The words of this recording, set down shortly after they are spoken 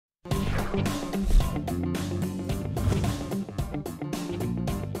Good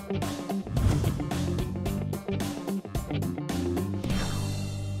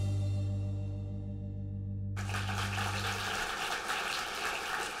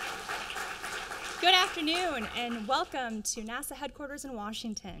afternoon and welcome to NASA headquarters in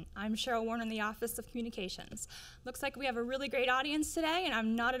Washington. I'm Cheryl Warner in the Office of Communications. Looks like we have a really great audience today, and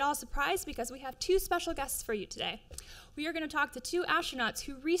I'm not at all surprised because we have two special guests for you today. We are going to talk to two astronauts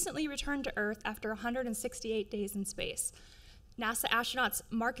who recently returned to Earth after 168 days in space. NASA astronauts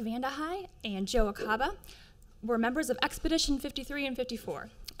Mark Vande Hei and Joe Acaba were members of Expedition 53 and 54.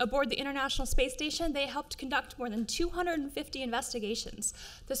 Aboard the International Space Station, they helped conduct more than 250 investigations.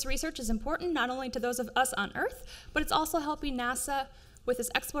 This research is important not only to those of us on Earth, but it's also helping NASA with its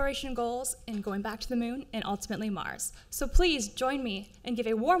exploration goals in going back to the moon and ultimately Mars. So please join me and give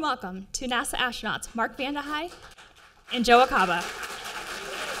a warm welcome to NASA astronauts Mark Vande Hei and Joe Acaba.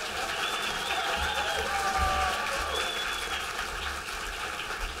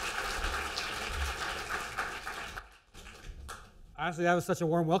 Honestly, that was such a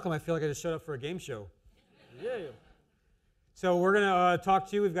warm welcome. I feel like I just showed up for a game show. Yeah. So we're going to talk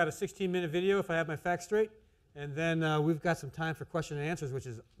to you. We've got a 16-minute video, if I have my facts straight. And then we've got some time for question and answers, which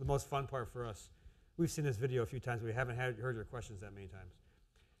is the most fun part for us. We've seen this video a few times, but we haven't heard your questions that many times.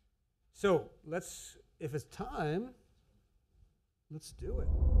 So if it's time, let's do it.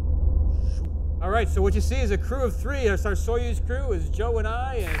 All right, so what you see is a crew of three. Our Soyuz crew is Joe and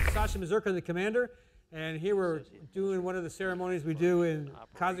I, and Sasha Mazurka, the commander. And here we're doing one of the ceremonies we do in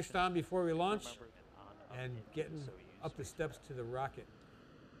Kazakhstan before we launch and getting up the steps to the rocket.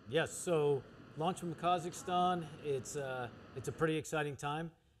 Yes, so launch from Kazakhstan, it's a pretty exciting time.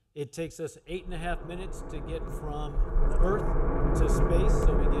 It takes us 8.5 minutes to get from Earth to space.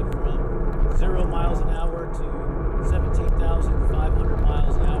 So we get from 0 miles an hour to 17,500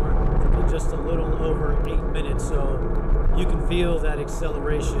 miles an hour in just a little over 8 minutes. So you can feel that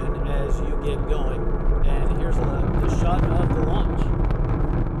acceleration as you get going. And here's the shot of the launch.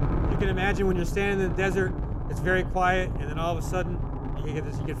 You can imagine when you're standing in the desert, it's very quiet, and then all of a sudden, you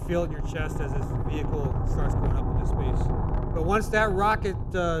can feel it in your chest as this vehicle starts going up into space. But once that rocket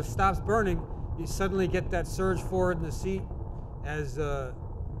stops burning, you suddenly get that surge forward in the seat as the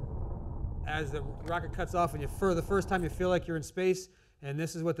rocket cuts off, and for the first time you feel like you're in space, and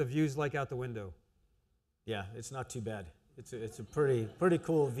this is what the view's like out the window. Yeah, it's not too bad. It's a pretty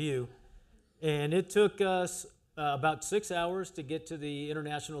cool view. And it took us about 6 hours to get to the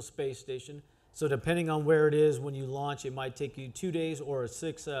International Space Station. So depending on where it is when you launch, it might take you 2 days or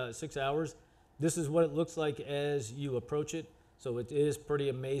 6 hours. This is what it looks like as you approach it. So it is pretty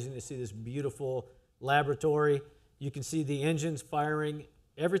amazing to see this beautiful laboratory. You can see the engines firing.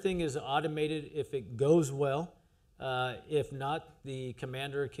 Everything is automated if it goes well. If not, the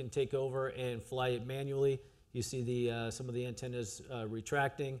commander can take over and fly it manually. You see some of the antennas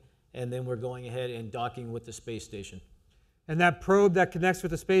retracting. And then we're going ahead and docking with the space station. And that probe that connects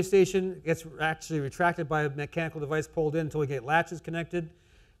with the space station gets actually retracted by a mechanical device pulled in until we get latches connected.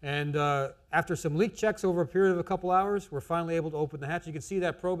 And after some leak checks over a period of a couple hours, we're finally able to open the hatch. You can see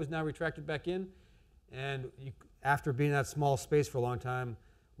that probe is now retracted back in. And after being in that small space for a long time,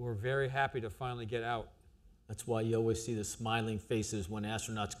 we're very happy to finally get out. That's why you always see the smiling faces when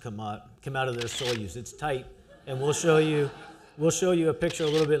astronauts come out of their Soyuz. It's tight, and we'll show you a picture a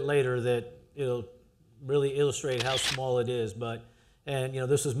little bit later that it'll really illustrate how small it is. And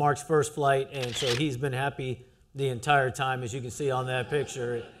this was Mark's first flight, and so he's been happy the entire time. As you can see on that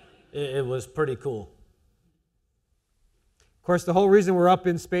picture, it was pretty cool. Of course, the whole reason we're up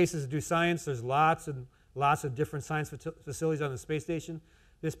in space is to do science. There's lots and lots of different science facilities on the space station.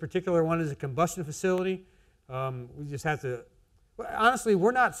 This particular one is a combustion facility. We just have to, honestly,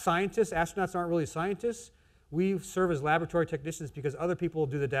 we're not scientists. Astronauts aren't really scientists. We serve as laboratory technicians because other people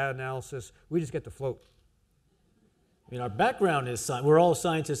do the data analysis. We just get to float. I mean, our background is science. We're all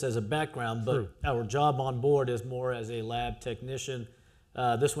scientists as a background, but our job on board is more as a lab technician.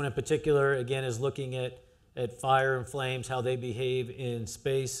 This one in particular, again, is looking at fire and flames, how they behave in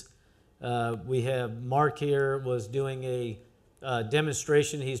space. We have Mark here was doing a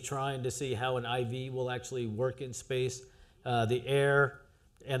demonstration. He's trying to see how an IV will actually work in space. The air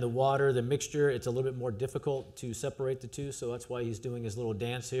and the water, the mixture, it's a little bit more difficult to separate the two, so that's why he's doing his little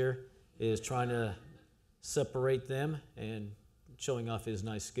dance here, is trying to separate them and showing off his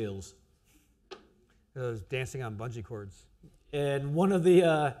nice skills. Dancing on bungee cords. And one of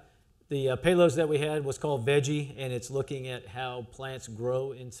the payloads that we had was called Veggie, and it's looking at how plants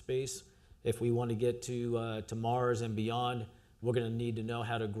grow in space. If we want to get to Mars and beyond, we're going to need to know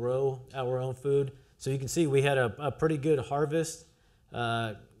how to grow our own food. So you can see we had a pretty good harvest.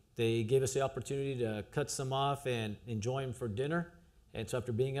 They gave us the opportunity to cut some off and enjoy them for dinner. And so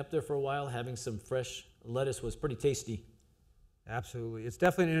after being up there for a while, having some fresh lettuce was pretty tasty. Absolutely. It's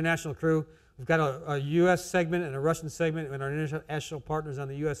definitely an international crew. We've got a U.S. segment and a Russian segment, and our international partners on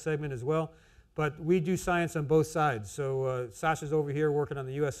the U.S. segment as well. But we do science on both sides. So Sasha's over here working on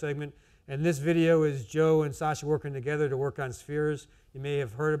the U.S. segment. And this video is Joe and Sasha working together to work on spheres. You may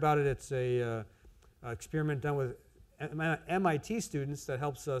have heard about it. It's a experiment done with MIT students that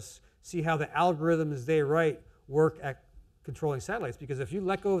helps us see how the algorithms they write work at controlling satellites. Because if you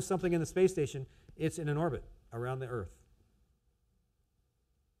let go of something in the space station, it's in an orbit around the Earth.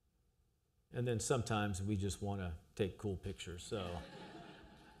 And then sometimes we just want to take cool pictures. So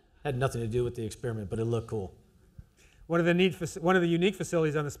had nothing to do with the experiment, but it looked cool. One of the unique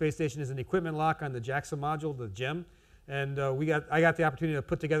facilities on the space station is an equipment lock on the JAXA module, the GEM. And I got the opportunity to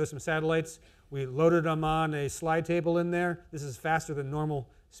put together some satellites. We loaded them on a slide table in there. This is faster than normal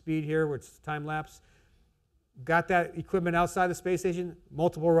speed here, where it's time lapse. Got that equipment outside the space station,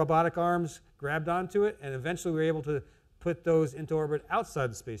 multiple robotic arms grabbed onto it, and eventually we were able to put those into orbit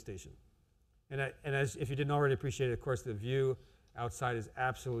outside the space station. And as if you didn't already appreciate it, of course, the view outside is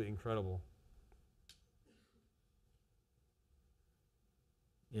absolutely incredible.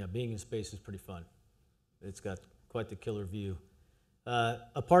 Yeah, being in space is pretty fun. It's got quite the killer view.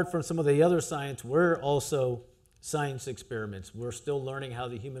 Apart from some of the other science, we're also science experiments. We're still learning how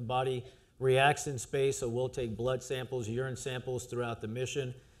the human body reacts in space, so we'll take blood samples, urine samples throughout the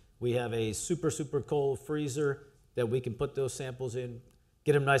mission. We have a super, super cold freezer that we can put those samples in,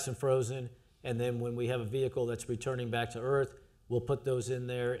 get them nice and frozen, and then when we have a vehicle that's returning back to Earth, we'll put those in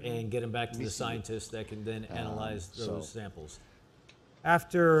there and get them back to the scientists that can then analyze those samples.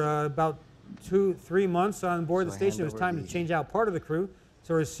 After about 2-3 months on board the station, it was time to change out part of the crew.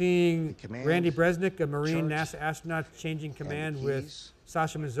 So we're seeing Randy Bresnik, a Marine NASA astronaut, changing command with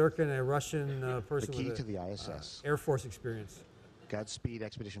Sasha Mazurkin, a Russian person with the ISS. Air Force experience. Godspeed,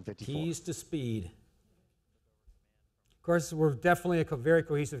 Expedition 54. Keys to speed. Of course, we're definitely a very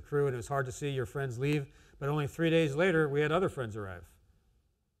cohesive crew, and it was hard to see your friends leave. But only 3 days later, we had other friends arrive.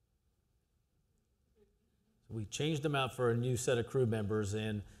 We changed them out for a new set of crew members,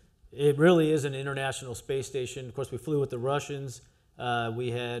 and it really is an international space station. Of course, we flew with the Russians. We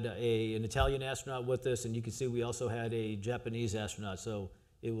had an Italian astronaut with us, and you can see we also had a Japanese astronaut. So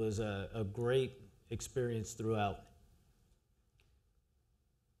it was a great experience throughout.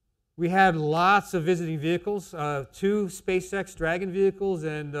 We had lots of visiting vehicles, 2 SpaceX Dragon vehicles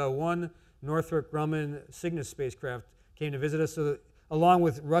and 1 Northrop Grumman Cygnus spacecraft came to visit us, along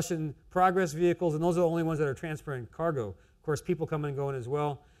with Russian Progress vehicles, and those are the only ones that are transferring cargo. Of course, people come and go in as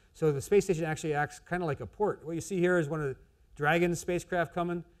well. So the space station actually acts kind of like a port. What you see here is one of the Dragon spacecraft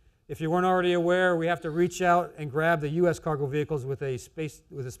coming. If you weren't already aware, we have to reach out and grab the U.S. cargo vehicles with the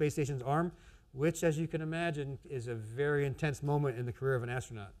space station's arm, which, as you can imagine, is a very intense moment in the career of an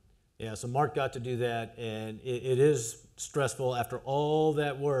astronaut. Yeah, so Mark got to do that, and it is stressful. After all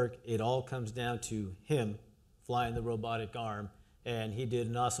that work, it all comes down to him flying the robotic arm, and he did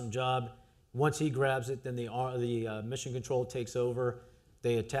an awesome job. Once he grabs it, then the mission control takes over.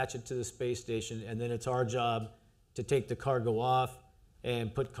 They attach it to the space station, and then it's our job to take the cargo off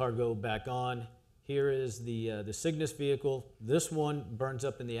and put cargo back on. Here is the Cygnus vehicle. This one burns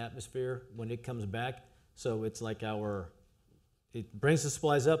up in the atmosphere when it comes back, so it's like it brings the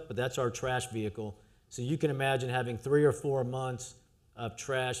supplies up, but that's our trash vehicle. So you can imagine having 3 or 4 months of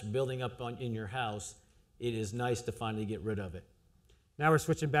trash building up in your house. It is nice to finally get rid of it. Now we're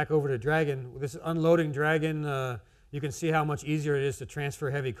switching back over to Dragon. This unloading Dragon, you can see how much easier it is to transfer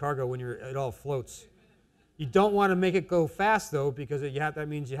heavy cargo when it all floats. You don't want to make it go fast, though, because that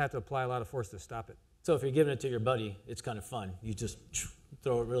means you have to apply a lot of force to stop it. So if you're giving it to your buddy, it's kind of fun. You just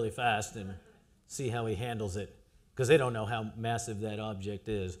throw it really fast and see how he handles it, because they don't know how massive that object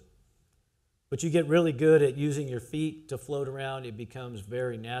is. But you get really good at using your feet to float around. It becomes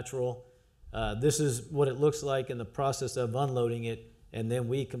very natural. This is what it looks like in the process of unloading it, and then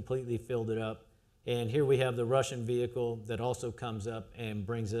we completely filled it up. And here we have the Russian vehicle that also comes up and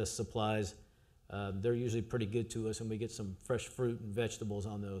brings us supplies. They're usually pretty good to us, and we get some fresh fruit and vegetables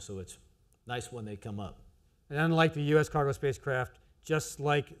on those, so it's nice when they come up. And unlike the U.S. cargo spacecraft, just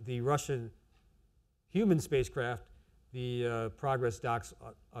like the Russian human spacecraft, the Progress docks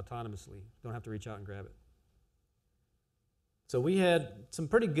autonomously. Don't have to reach out and grab it. So we had some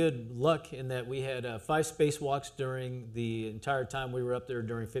pretty good luck in that we had 5 spacewalks during the entire time we were up there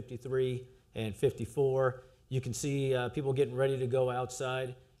during 53 and 54. You can see people getting ready to go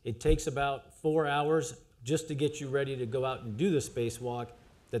outside. It takes about 4 hours just to get you ready to go out and do the spacewalk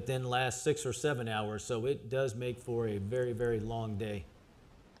that then lasts 6 or 7 hours. So it does make for a very, very long day.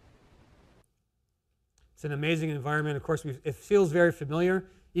 It's an amazing environment. Of course, it feels very familiar,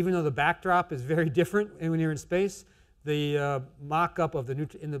 even though the backdrop is very different when you're in space. The mock-up of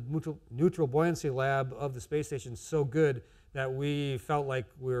in the neutral buoyancy lab of the space station is so good that we felt like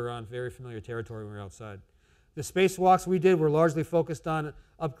we were on very familiar territory when we were outside. The spacewalks we did were largely focused on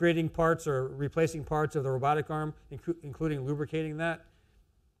upgrading parts or replacing parts of the robotic arm, including lubricating that.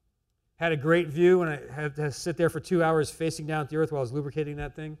 Had a great view, and I had to sit there for 2 hours facing down at the Earth while I was lubricating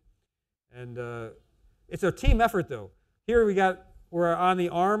that thing. And it's a team effort, though. Here we're on the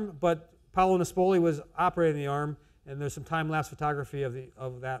arm, but Paolo Nespoli was operating the arm, and there's some time-lapse photography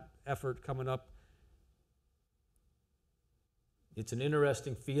of that effort coming up. It's an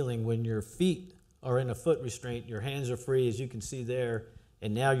interesting feeling when your feet are in a foot restraint, your hands are free, as you can see there,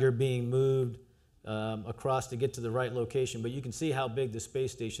 and now you're being moved across to get to the right location. But you can see how big the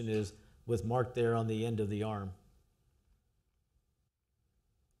space station is with Mark there on the end of the arm.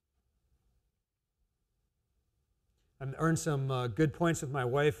 I earned some good points with my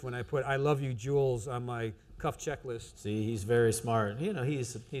wife when I put "I love you, Jules" on my cuff checklist. See, he's very smart. You know,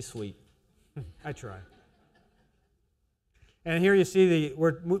 he's sweet. I try. And here you see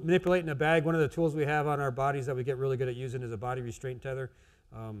we're manipulating a bag. One of the tools we have on our bodies that we get really good at using is a body restraint tether.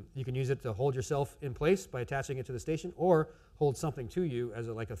 You can use it to hold yourself in place by attaching it to the station, or hold something to you as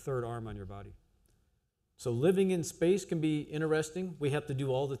like a third arm on your body. So living in space can be interesting. We have to do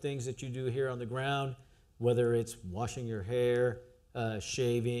all the things that you do here on the ground, whether it's washing your hair,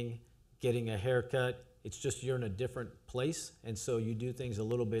 shaving, getting a haircut. It's just you're in a different place, and so you do things a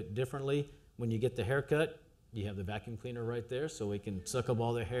little bit differently. When you get the haircut, you have the vacuum cleaner right there, so it can suck up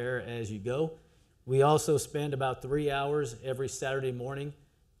all the hair as you go. We also spend about 3 hours every Saturday morning,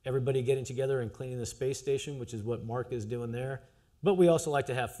 everybody getting together and cleaning the space station, which is what Mark is doing there. But we also like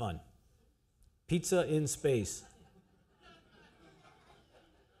to have fun. Pizza in space.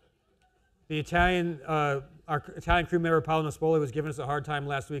 The our Italian crew member, Paolo Nespoli, was giving us a hard time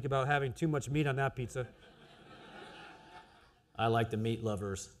last week about having too much meat on that pizza. I like the meat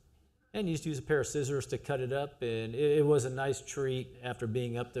lovers. And you just use a pair of scissors to cut it up, and it was a nice treat after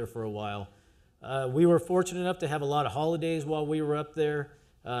being up there for a while. We were fortunate enough to have a lot of holidays while we were up there,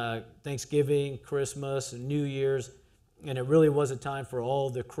 Thanksgiving, Christmas, New Year's, and it really was a time for all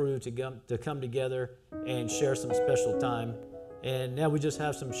the crew to come together and share some special time. And now we just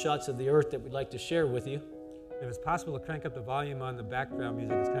have some shots of the Earth that we'd like to share with you. If it's possible to crank up the volume on the background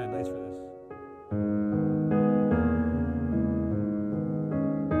music, it's kind of nice for this.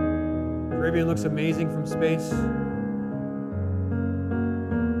 Caribbean looks amazing from space.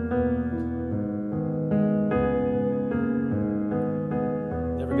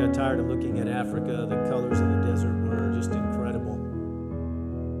 Never got tired of looking at Africa. The colors of the desert were just incredible.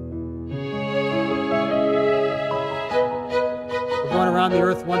 We're going around the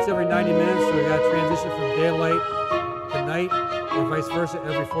Earth once every 90 minutes, so we got to transition from daylight to night, or vice versa,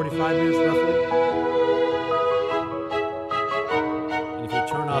 every 45 minutes roughly.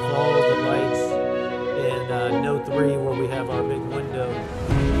 Turn off all the lights in Note 3 where we have our big window. You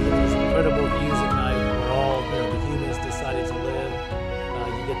get these incredible views at night where all the humans decided to live.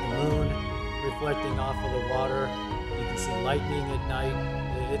 You get the moon reflecting off of the water. You can see lightning at night.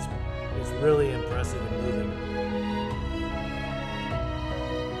 It's really impressive and moving.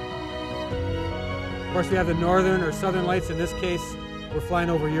 Of course, we have the northern or southern lights. In this case, we're flying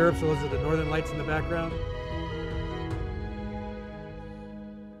over Europe, so those are the northern lights in the background.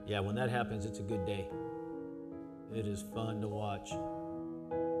 Yeah, when that happens, it's a good day. It is fun to watch.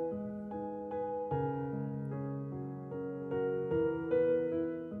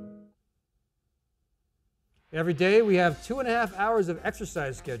 Every day, we have 2.5 hours of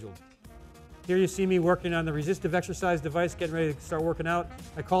exercise scheduled. Here you see me working on the resistive exercise device, getting ready to start working out.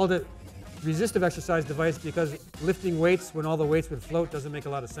 I called it resistive exercise device because lifting weights when all the weights would float doesn't make a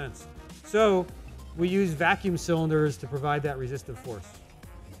lot of sense. So we use vacuum cylinders to provide that resistive force.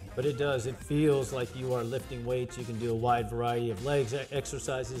 But it does. It feels like you are lifting weights. You can do a wide variety of legs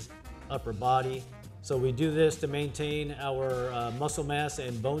exercises, upper body. So we do this to maintain our muscle mass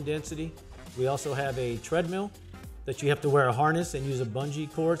and bone density. We also have a treadmill that you have to wear a harness and use a bungee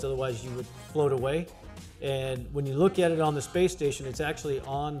cord, otherwise you would float away. And when you look at it on the space station, it's actually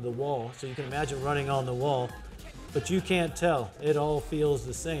on the wall. So you can imagine running on the wall, but you can't tell. It all feels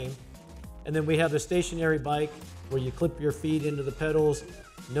the same. And then we have the stationary bike where you clip your feet into the pedals.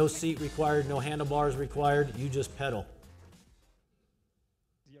 No seat required, no handlebars required, you just pedal.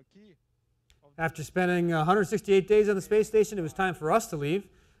 After spending 168 days on the space station, it was time for us to leave.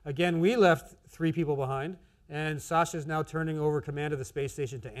 Again, we left 3 people behind, and Sasha is now turning over command of the space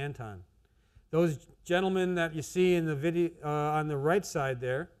station to Anton. Those gentlemen that you see in the video on the right side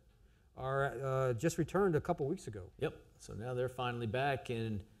there are just returned a couple weeks ago. Yep. So now they're finally back,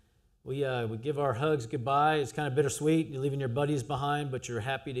 and we give our hugs goodbye. It's kind of bittersweet. You're leaving your buddies behind, but you're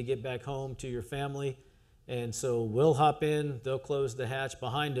happy to get back home to your family. And so we'll hop in. They'll close the hatch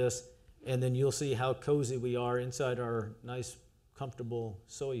behind us, and then you'll see how cozy we are inside our nice, comfortable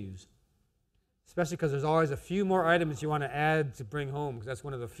Soyuz. Especially because there's always a few more items you want to add to bring home, because that's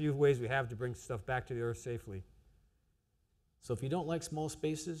one of the few ways we have to bring stuff back to the Earth safely. So if you don't like small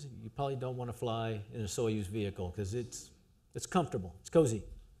spaces, you probably don't want to fly in a Soyuz vehicle, because it's comfortable, it's cozy.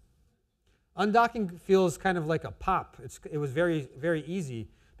 Undocking feels kind of like a pop. It was very, very easy,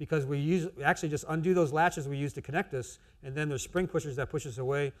 because we actually just undo those latches we use to connect us, and then there's spring pushers that push us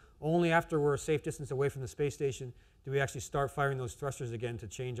away. Only after we're a safe distance away from the space station do we actually start firing those thrusters again to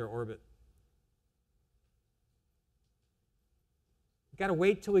change our orbit. We've got to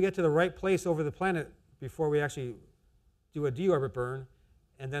wait till we get to the right place over the planet before we actually do a deorbit burn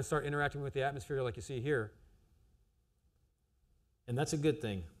and then start interacting with the atmosphere like you see here. And that's a good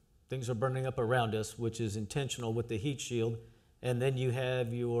thing. Things are burning up around us, which is intentional with the heat shield. And then you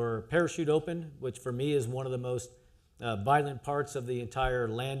have your parachute open, which for me is one of the most violent parts of the entire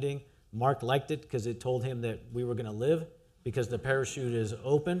landing. Mark liked it because it told him that we were going to live because the parachute is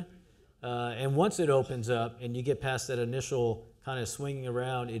open. And once it opens up and you get past that initial kind of swinging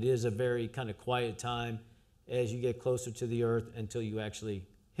around, it is a very kind of quiet time as you get closer to the Earth until you actually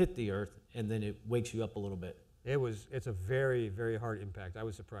hit the Earth, and then it wakes you up a little bit. It's a very, very hard impact. I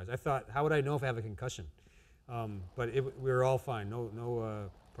was surprised. I thought, how would I know if I have a concussion? But we were all fine. No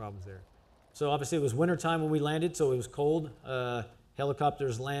problems there. So obviously it was wintertime when we landed, so it was cold.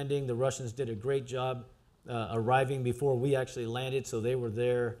 Helicopters landing. The Russians did a great job arriving before we actually landed, so they were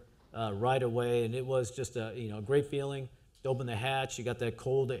there right away, and it was just a great feeling to open the hatch. You got that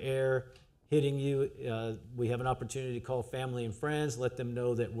cold air hitting you. We have an opportunity to call family and friends, let them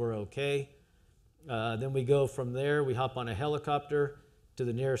know that we're okay. Then we go from there. We hop on a helicopter to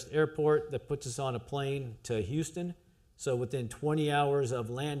the nearest airport that puts us on a plane to Houston. So within 20 hours of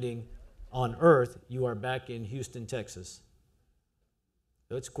landing on Earth, you are back in Houston, Texas.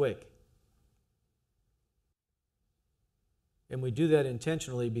 So it's quick. And we do that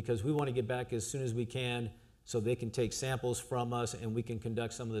intentionally because we want to get back as soon as we can so they can take samples from us and we can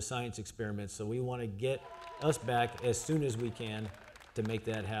conduct some of the science experiments. So we want to get us back as soon as we can to make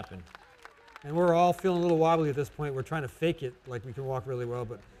that happen. And we're all feeling a little wobbly at this point. We're trying to fake it like we can walk really well,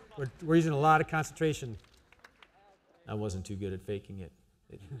 but we're using a lot of concentration. I wasn't too good at faking it.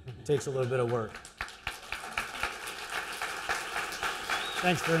 It takes a little bit of work.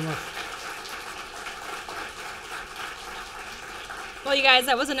 Thanks very much. Well, you guys,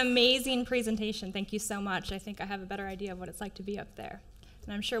 that was an amazing presentation. Thank you so much. I think I have a better idea of what it's like to be up there.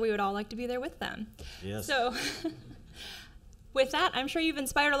 And I'm sure we would all like to be there with them. Yes. So with that, I'm sure you've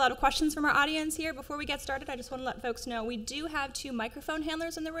inspired a lot of questions from our audience here. Before we get started, I just want to let folks know we do have 2 microphone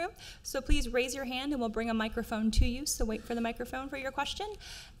handlers in the room. So please raise your hand and we'll bring a microphone to you. So wait for the microphone for your question.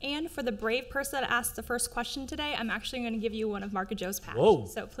 And for the brave person that asked the first question today, I'm actually going to give you one of Mark and Joe's patches. Whoa.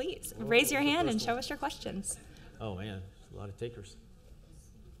 So please raise your hand and show us your questions. Oh man, there's a lot of takers.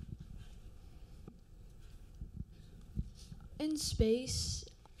 In space,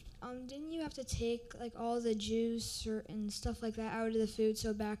 didn't you have to take like all the juice and stuff like that out of the food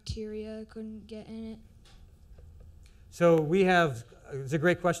so bacteria couldn't get in it? So we have, it's a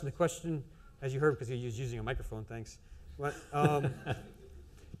great question. The question, as you heard, because he was using a microphone, thanks.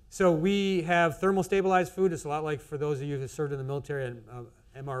 So we have thermal stabilized food. It's a lot like for those of you who served in the military and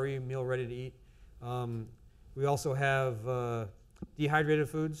MRE, meal ready to eat. We also have dehydrated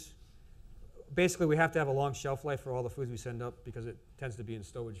foods. Basically, we have to have a long shelf life for all the foods we send up because it tends to be in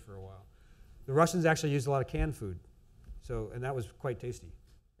stowage for a while. The Russians actually used a lot of canned food, and that was quite tasty.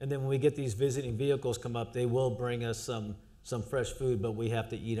 And then when we get these visiting vehicles come up, they will bring us some fresh food, but we have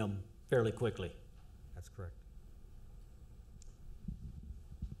to eat them fairly quickly. That's correct.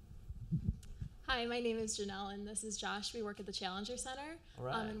 Hi, my name is Janelle, and this is Josh. We work at the Challenger Center, All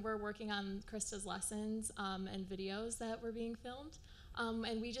right. and we're working on Krista's lessons and videos that were being filmed.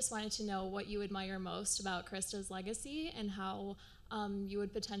 And we just wanted to know what you admire most about Krista's legacy and how you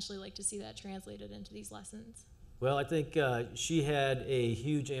would potentially like to see that translated into these lessons. Well, I think she had a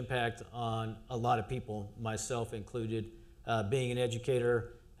huge impact on a lot of people, myself included. Being an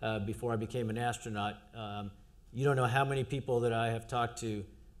educator before I became an astronaut, you don't know how many people that I have talked to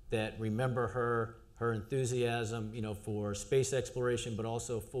that remember her enthusiasm, for space exploration, but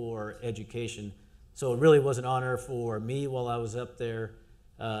also for education. So it really was an honor for me while I was up there,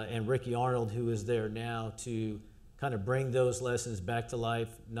 and Ricky Arnold, who is there now, to kind of bring those lessons back to life,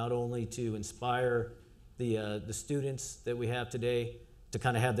 not only to inspire the students that we have today, to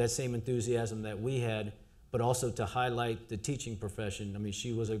kind of have that same enthusiasm that we had, but also to highlight the teaching profession. I mean,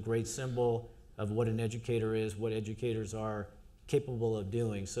 she was a great symbol of what an educator is, what educators are capable of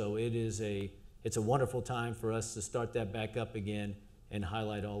doing. So it's a wonderful time for us to start that back up again and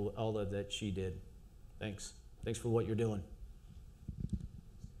highlight all of that she did. Thanks. Thanks for what you're doing.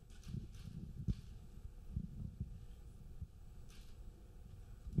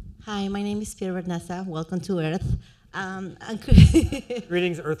 Hi, my name is Pierre Bernasa. Welcome to Earth.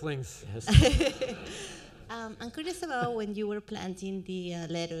 Greetings, Earthlings. Yes. I'm curious about when you were planting the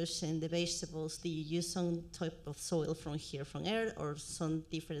lettuce and the vegetables, do you use some type of soil from here, from Earth, or some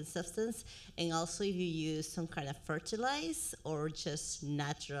different substance? And also if you use some kind of fertilizer or just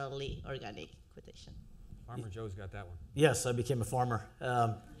naturally organic quotation? Farmer Joe's got that one. Yes, I became a farmer.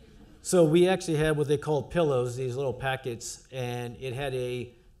 So we actually had what they called pillows, these little packets, and it had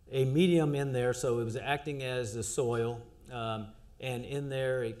a medium in there, so it was acting as the soil. And in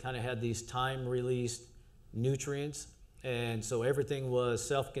there, it kind of had these time-released nutrients, and so everything was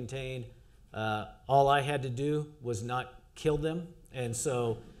self-contained. All I had to do was not kill them, and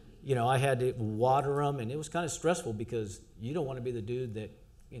so, you know, I had to water them, and it was kind of stressful because you don't want to be the dude that,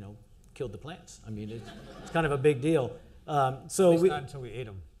 you know, killed the plants. I mean, it's kind of a big deal. So At least not until we ate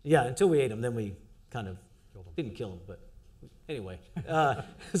them. Yeah, until we ate them, then we kind of didn't kill them, but anyway.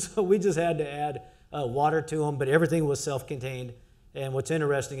 So we just had to add water to them, but everything was self-contained. And what's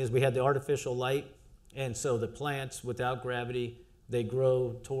interesting is we had the artificial light, and so the plants, without gravity, they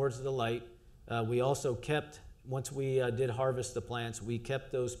grow towards the light. We also kept, once we did harvest the plants, we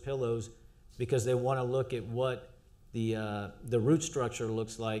kept those pillows because they want to look at what the root structure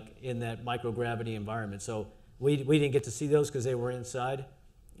looks like in that microgravity environment. So we didn't get to see those because they were inside.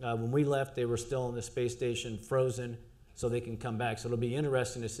 When we left, they were still in the space station, frozen, so they can come back. So it'll be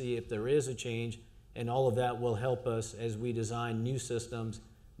interesting to see if there is a change, and all of that will help us as we design new systems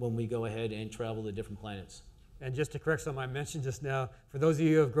when we go ahead and travel to different planets. And just to correct something I mentioned just now, for those of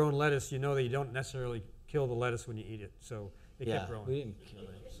you who have grown lettuce, you know that you don't necessarily kill the lettuce when you eat it. So it kept growing. We didn't kill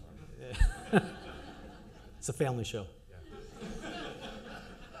it. It's a family show.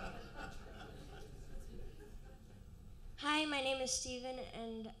 Hi, my name is Steven,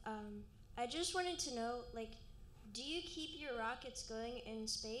 and I just wanted to know, like, do you keep your rockets going in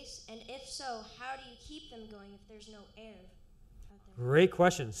space? And if so, how do you keep them going if there's no air out there? Great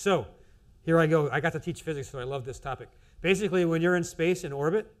question. So here I go. I got to teach physics, so I love this topic. Basically, when you're in space in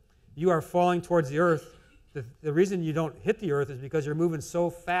orbit, you are falling towards the Earth. The reason you don't hit the Earth is because you're moving so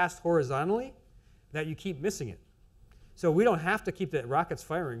fast horizontally that you keep missing it. So we don't have to keep the rockets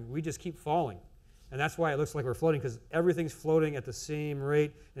firing. We just keep falling. And that's why it looks like we're floating, because everything's floating at the same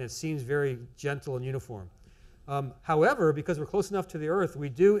rate, and it seems very gentle and uniform. However, because we're close enough to the Earth, we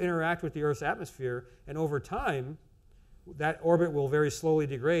do interact with the Earth's atmosphere, and over time, that orbit will very slowly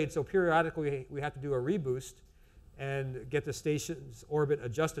degrade. So periodically, we have to do a reboost and get the station's orbit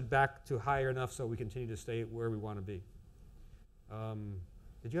adjusted back to higher enough so we continue to stay where we want to be.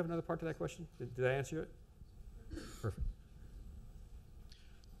 Did you have another part to that question? Did I answer it? Perfect.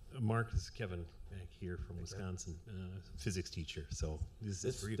 Mark, this is Kevin back here from Wisconsin, physics teacher. So this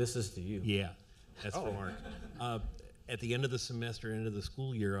is for you. This is to you. Yeah, that's for Mark. At the end of the semester, end of the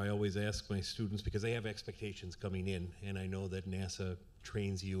school year, I always ask my students, because they have expectations coming in, and I know that NASA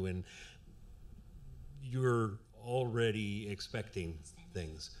trains you, and you're already expecting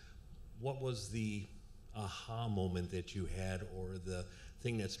things. What was the aha moment that you had, or the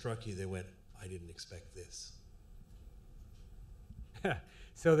thing that struck you that went, I didn't expect this?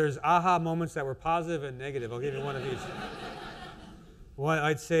 So there's aha moments that were positive and negative. I'll give you one of each. One,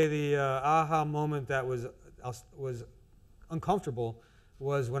 I'd say the aha moment that was uncomfortable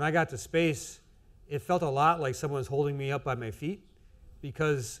was when I got to space. It felt a lot like someone was holding me up by my feet,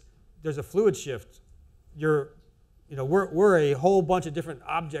 because there's a fluid shift. We're a whole bunch of different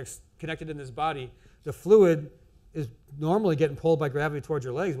objects connected in this body. The fluid is normally getting pulled by gravity towards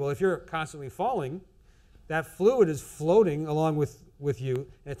your legs. Well, if you're constantly falling, that fluid is floating along with you,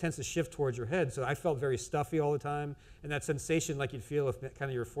 and it tends to shift towards your head. So I felt very stuffy all the time, and that sensation like you'd feel if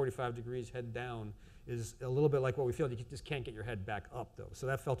kind of you're 45 degrees head down is a little bit like what we feel. You just can't get your head back up, though. So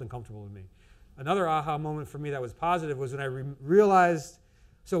that felt uncomfortable to me. Another aha moment for me that was positive was when I realized,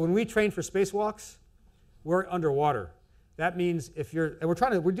 so when we train for spacewalks, we're underwater. That means if you're,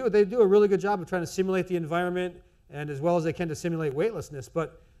 and they do a really good job of trying to simulate the environment and as well as they can to simulate weightlessness.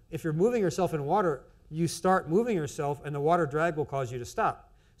 But if you're moving yourself in water, you start moving yourself, and the water drag will cause you to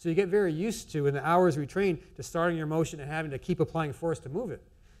stop. So you get very used to, in the hours we train, to starting your motion and having to keep applying force to move it.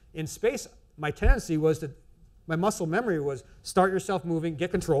 In space, my tendency was my muscle memory was start yourself moving, get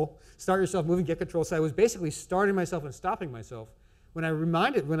control, start yourself moving, get control. So I was basically starting myself and stopping myself, when I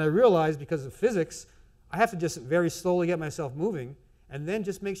realized because of physics, I have to just very slowly get myself moving and then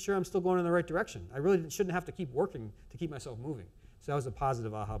just make sure I'm still going in the right direction. I really shouldn't have to keep working to keep myself moving. So that was a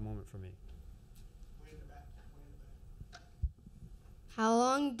positive aha moment for me. How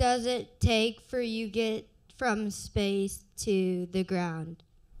long does it take for you get from space to the ground?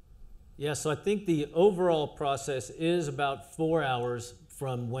 Yeah, so I think the overall process is about 4 hours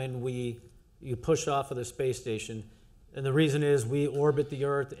from when you push off of the space station. And the reason is we orbit the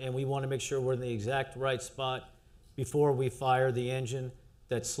Earth and we want to make sure we're in the exact right spot before we fire the engine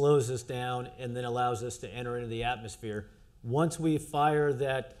that slows us down and then allows us to enter into the atmosphere. Once we fire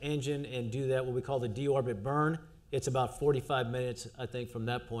that engine and do that, what we call the deorbit burn, it's about 45 minutes, I think, from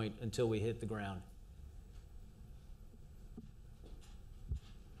that point until we hit the ground.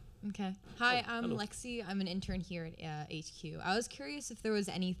 Okay. Hi, I'm hello. Lexi. I'm an intern here at HQ. I was curious if there was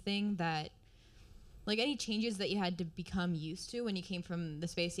anything that, like any changes that you had to become used to when you came from the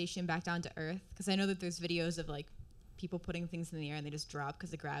space station back down to Earth? Because I know that there's videos of like people putting things in the air and they just drop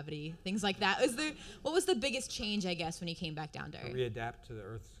because of gravity, things like that. What was the biggest change, I guess, when you came back down to Earth? Readapt to the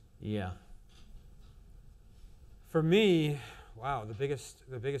Earth's. Yeah. For me, wow, the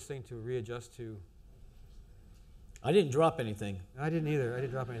biggest thing to readjust to. I didn't drop anything. I didn't either. I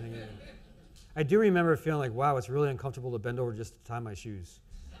didn't drop anything either. I do remember feeling like, wow, it's really uncomfortable to bend over just to tie my shoes.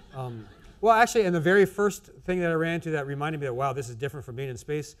 Well, actually, and the very first thing that I ran into that reminded me that, wow, this is different from being in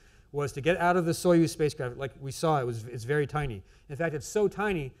space, was to get out of the Soyuz spacecraft. Like we saw, it's very tiny. In fact, it's so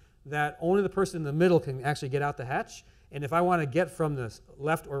tiny that only the person in the middle can actually get out the hatch. And if I want to get from the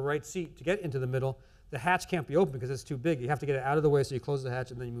left or right seat to get into the middle, the hatch can't be open because it's too big. You have to get it out of the way, so you close the hatch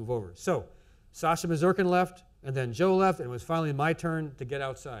and then you move over. So Sasha Mazurkin left, and then Joe left, and it was finally my turn to get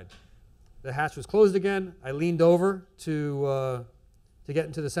outside. The hatch was closed again. I leaned over to get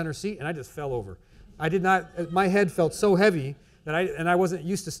into the center seat, and I just fell over. I did not. My head felt so heavy that I wasn't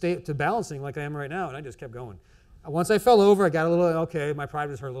used to balancing like I am right now, and I just kept going. Once I fell over, I got a little okay. My pride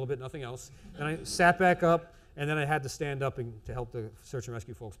was hurt a little bit, nothing else. Then I sat back up, and then I had to stand up to help the search and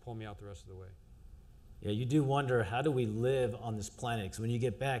rescue folks pull me out the rest of the way. Yeah, you do wonder, how do we live on this planet? Because when you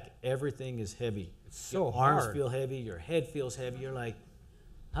get back, everything is heavy. It's so hard. Arms hard. feel heavy, your head feels heavy. You're like,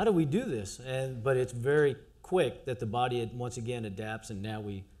 how do we do this? But it's very quick that the body once again adapts, and now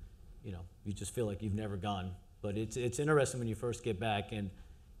you just feel like you've never gone. But it's interesting when you first get back and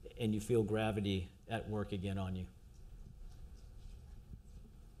you feel gravity at work again on you.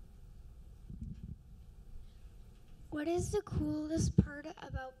 What is the coolest part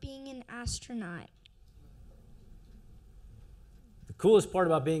about being an astronaut? The coolest part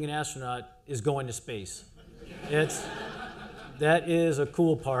about being an astronaut is going to space. That is a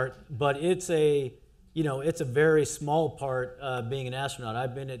cool part, but it's a very small part of being an astronaut.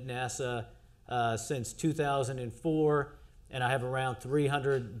 I've been at NASA since 2004, and I have around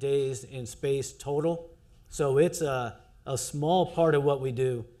 300 days in space total. So it's a small part of what we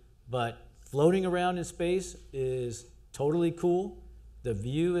do, but floating around in space is totally cool. The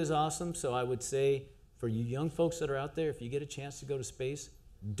view is awesome, so I would say for you young folks that are out there, if you get a chance to go to space,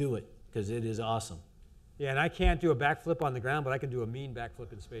 do it, because it is awesome. Yeah, and I can't do a backflip on the ground, but I can do a mean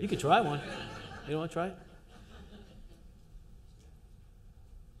backflip in space. You could try one. You don't want to try it?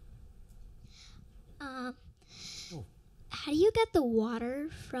 How do you get the water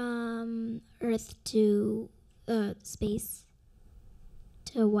from Earth to space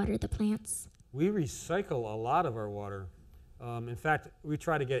to water the plants? We recycle a lot of our water. In fact, we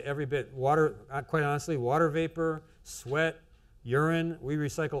try to get every bit water, quite honestly, water vapor, sweat, urine. We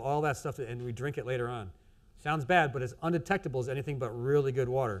recycle all that stuff and we drink it later on. Sounds bad, but it's undetectable as anything but really good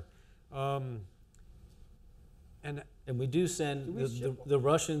water. And we do send, the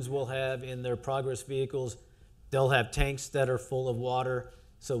Russians will have in their Progress vehicles, they'll have tanks that are full of water,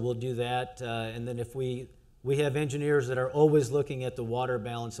 so we'll do that. And then if we have engineers that are always looking at the water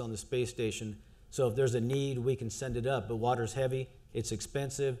balance on the space station, so if there's a need, we can send it up. But water's heavy, it's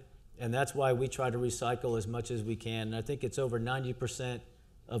expensive, and that's why we try to recycle as much as we can. And I think it's over 90%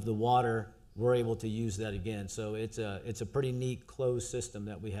 of the water, we're able to use that again. So it's a pretty neat closed system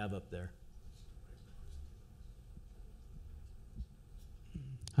that we have up there.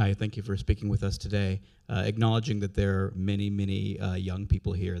 Hi, thank you for speaking with us today. Acknowledging that there are many, many young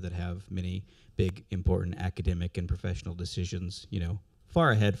people here that have many big, important academic and professional decisions,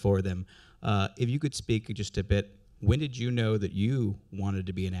 far ahead for them. If you could speak just a bit, when did you know that you wanted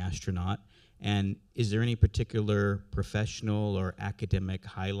to be an astronaut? And is there any particular professional or academic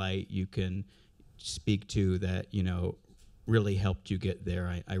highlight you can speak to that, really helped you get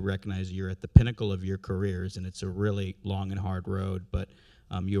there? I recognize you're at the pinnacle of your careers, and it's a really long and hard road, but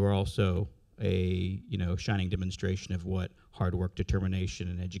you are also a shining demonstration of what hard work, determination,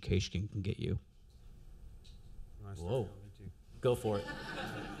 and education can get you. Whoa. Go for it.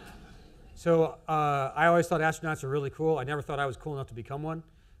 So I always thought astronauts are really cool. I never thought I was cool enough to become one.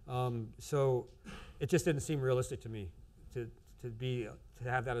 So it just didn't seem realistic to me to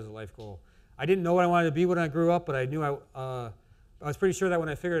have that as a life goal. I didn't know what I wanted to be when I grew up, but I knew I was pretty sure that when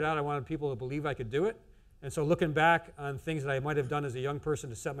I figured it out, I wanted people to believe I could do it. And so looking back on things that I might have done as a young person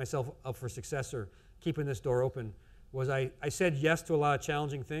to set myself up for success or keeping this door open was I said yes to a lot of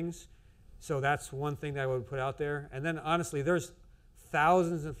challenging things. So that's one thing that I would put out there. And then honestly, there's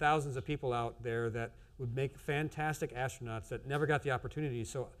thousands and thousands of people out there that would make fantastic astronauts that never got the opportunity.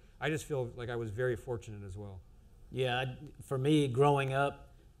 So I just feel like I was very fortunate as well. Yeah, for me, growing up,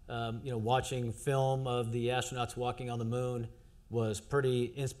 watching film of the astronauts walking on the moon was pretty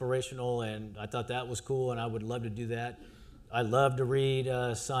inspirational, and I thought that was cool, and I would love to do that. I love to read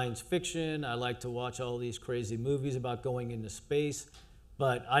science fiction. I like to watch all these crazy movies about going into space,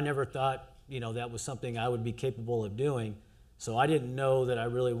 but I never thought, that was something I would be capable of doing. So I didn't know that I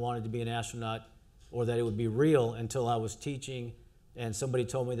really wanted to be an astronaut or that it would be real until I was teaching and somebody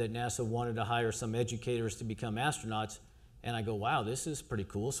told me that NASA wanted to hire some educators to become astronauts. And I go, wow, this is pretty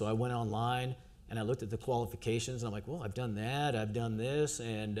cool. So I went online and I looked at the qualifications and I'm like, well, I've done that, I've done this.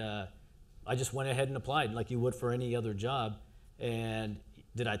 And I just went ahead and applied like you would for any other job. And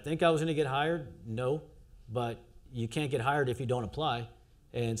did I think I was gonna get hired? No, but you can't get hired if you don't apply.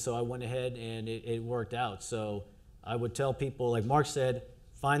 And so I went ahead and it worked out. So I would tell people, like Mark said,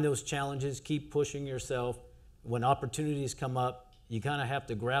 find those challenges, keep pushing yourself. When opportunities come up, you kind of have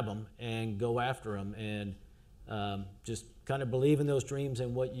to grab them and go after them and just kind of believe in those dreams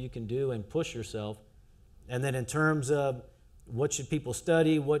and what you can do and push yourself. And then in terms of what should people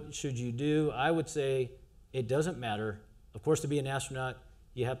study, what should you do, I would say it doesn't matter. Of course, to be an astronaut,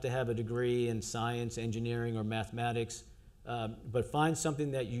 you have to have a degree in science, engineering, or mathematics, but find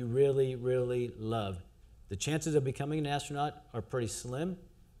something that you really, really love. The chances of becoming an astronaut are pretty slim,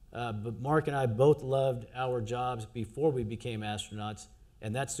 but Mark and I both loved our jobs before we became astronauts,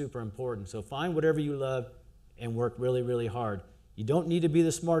 and that's super important. So find whatever you love and work really, really hard. You don't need to be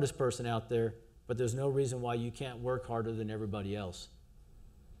the smartest person out there, but there's no reason why you can't work harder than everybody else.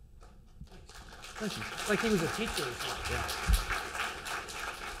 Thank you. Like he was a teacher or something.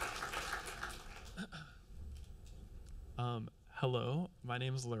 Yeah. Hello, my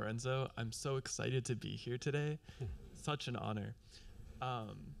name is Lorenzo. I'm so excited to be here today. Such an honor. I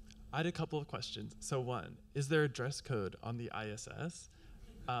had a couple of questions. So one, is there a dress code on the ISS?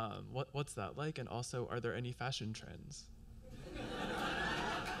 What's that like? And also, are there any fashion trends?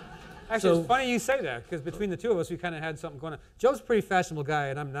 Actually, it's funny you say that, because between the two of us, we kind of had something going on. Joe's a pretty fashionable guy,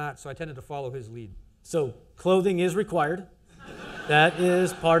 and I'm not, so I tended to follow his lead. So clothing is required. That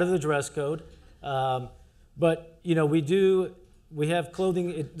is part of the dress code. But, we have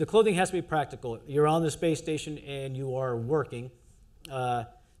clothing. The clothing has to be practical. You're on the space station, and you are working.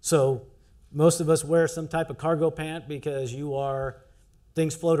 So most of us wear some type of cargo pant because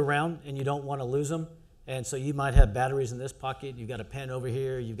things float around and you don't want to lose them. And so you might have batteries in this pocket, you've got a pen over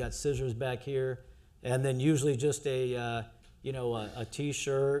here, you've got scissors back here, and then usually just a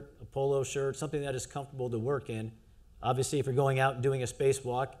t-shirt, a polo shirt, something that is comfortable to work in. Obviously, if you're going out and doing a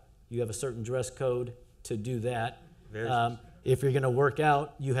spacewalk, you have a certain dress code to do that. If you're going to work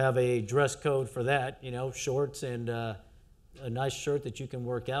out, you have a dress code for that, shorts and a nice shirt that you can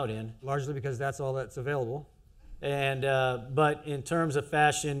work out in. Largely because that's all that's available. And but in terms of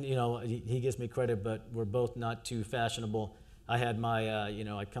fashion, he gives me credit, but we're both not too fashionable. I had my,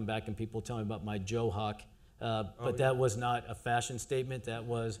 I come back and people tell me about my Joe Hawk, but that was not a fashion statement. That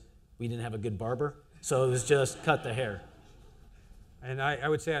was, we didn't have a good barber, so it was just cut the hair. And I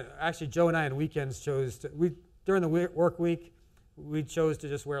would say, actually, Joe and I on weekends chose to, during the work week, we chose to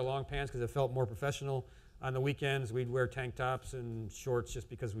just wear long pants because it felt more professional. On the weekends, we'd wear tank tops and shorts just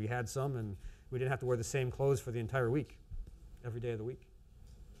because we had some, and we didn't have to wear the same clothes for the entire week, every day of the week.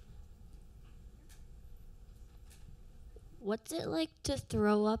 What's it like to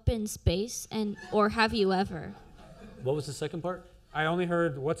throw up in space, or have you ever? What was the second part? I only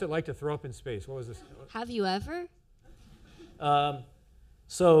heard, what's it like to throw up in space? What was this? Have you ever?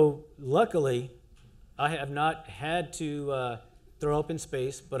 So luckily, I have not had to throw up in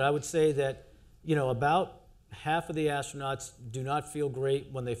space, but I would say that, about half of the astronauts do not feel great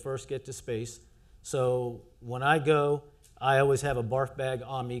when they first get to space. So when I go, I always have a barf bag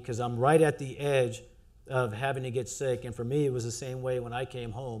on me because I'm right at the edge of having to get sick. And for me, it was the same way when I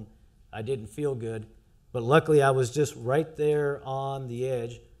came home. I didn't feel good, but luckily I was just right there on the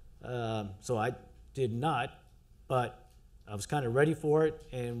edge. So I did not, but I was kind of ready for it.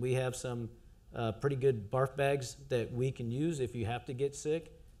 And we have some pretty good barf bags that we can use if you have to get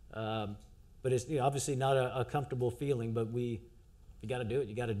sick. But it's obviously not a comfortable feeling, but you got to do it.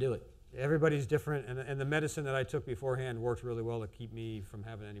 You got to do it. Everybody's different, and the medicine that I took beforehand worked really well to keep me from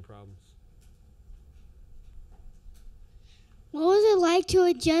having any problems. What was it like to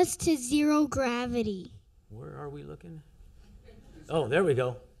adjust to zero gravity? Where are we looking? Oh, there we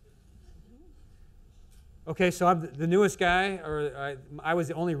go. Okay, so I'm the newest guy, or I was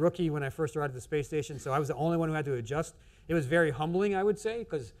the only rookie when I first arrived at the space station, so I was the only one who had to adjust. It was very humbling, I would say,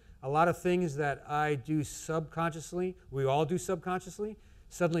 because a lot of things that I do subconsciously, we all do subconsciously,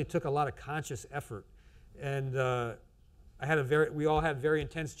 suddenly took a lot of conscious effort. And we all had very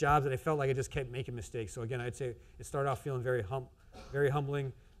intense jobs, and I felt like I just kept making mistakes. So again, I'd say it started off feeling very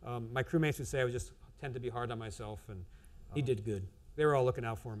humbling. My crewmates would say I would just tend to be hard on myself. And he did good. They were all looking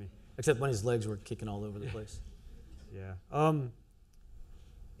out for me. Except when his legs were kicking all over the place. Yeah.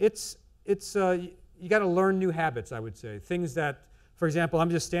 You got to learn new habits, I would say. Things that, for example, I'm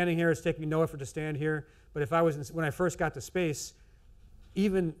just standing here. It's taking no effort to stand here. But when I first got to space,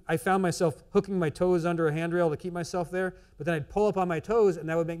 I found myself hooking my toes under a handrail to keep myself there. But then I'd pull up on my toes, and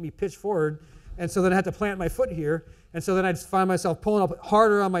that would make me pitch forward. And so then I had to plant my foot here. And so then I'd find myself pulling up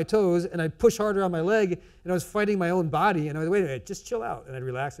harder on my toes, and I'd push harder on my leg, and I was fighting my own body. And I was, wait a minute, just chill out. And I'd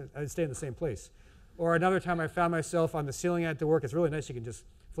relax, and I'd stay in the same place. Or another time I found myself on the ceiling at work. It's really nice. You can just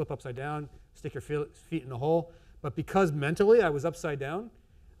flip upside down, stick your feet in the hole. But because mentally I was upside down,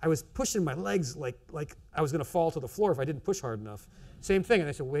 I was pushing my legs like I was going to fall to the floor if I didn't push hard enough. Same thing. And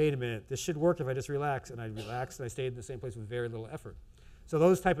I said, wait a minute, this should work if I just relax. And I relaxed, and I stayed in the same place with very little effort. So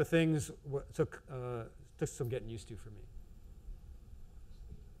those type of things took some getting used to for me.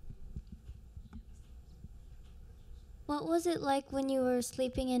 What was it like when you were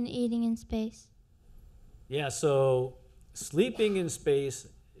sleeping and eating in space? Yeah, so sleeping in space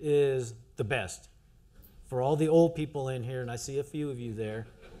is the best. For all the old people in here, and I see a few of you there,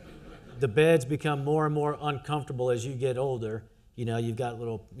 the beds become more and more uncomfortable as you get older. You've got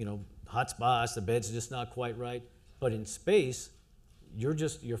little, hot spots, the bed's just not quite right. But in space,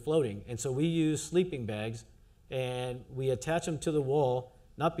 you're floating. And so we use sleeping bags, and we attach them to the wall,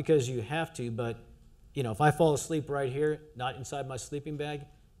 not because you have to, but if I fall asleep right here, not inside my sleeping bag,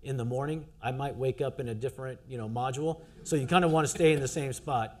 in the morning, I might wake up in a different, module. So you kind of want to stay in the same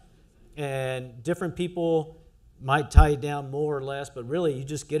spot. And different people might tie it down more or less, but really you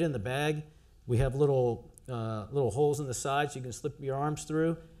just get in the bag. We have little holes in the sides you can slip your arms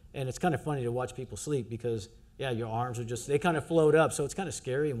through. And it's kind of funny to watch people sleep because, your arms are they kind of float up. So it's kind of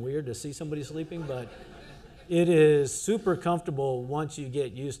scary and weird to see somebody sleeping, but it is super comfortable once you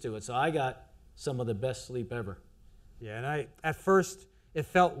get used to it. So I got some of the best sleep ever. Yeah, and at first, it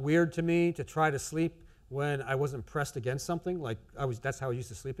felt weird to me to try to sleep when I wasn't pressed against something. That's how I was used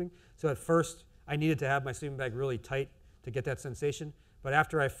to sleeping. So at first, I needed to have my sleeping bag really tight to get that sensation. But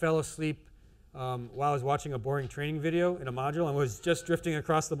after I fell asleep while I was watching a boring training video in a module and was just drifting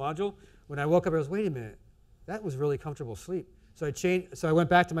across the module, when I woke up, I was, wait a minute, that was really comfortable sleep. So I went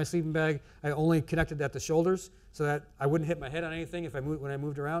back to my sleeping bag. I only connected at the shoulders so that I wouldn't hit my head on anything when I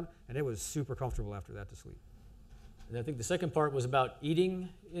moved around, and it was super comfortable after that to sleep. And I think the second part was about eating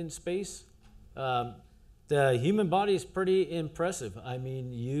in space. The human body is pretty impressive. I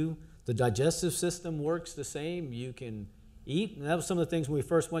mean, the digestive system works the same. You can eat, and that was some of the things when we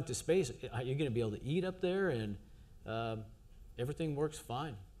first went to space. You're going to be able to eat up there, and everything works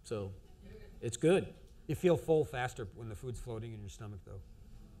fine. So it's good. You feel full faster when the food's floating in your stomach, though.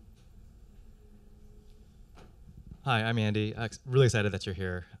 Hi, I'm Andy. Really excited that you're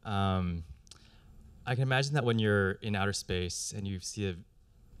here. I can imagine that when you're in outer space and you see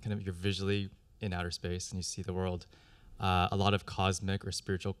you're visually in outer space and you see the world, a lot of cosmic or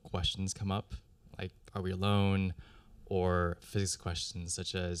spiritual questions come up, like are we alone, or physics questions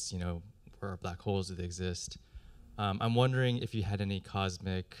such as, where are black holes, do they exist? I'm wondering if you had any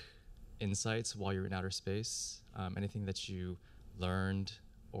cosmic insights while you were in outer space, anything that you learned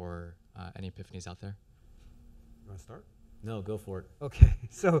or any epiphanies out there? You want to start? No, go for it. Okay,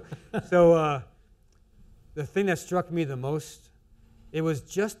 so the thing that struck me the most, it was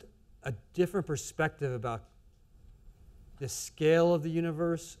just a different perspective about the scale of the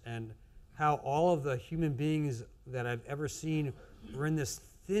universe and how all of the human beings that I've ever seen were in this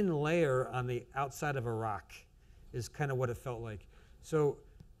thin layer on the outside of a rock, is kind of what it felt like. So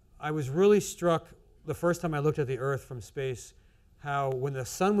I was really struck the first time I looked at the Earth from space, how when the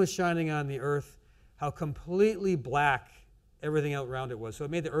sun was shining on the Earth, how completely black everything out around it was. So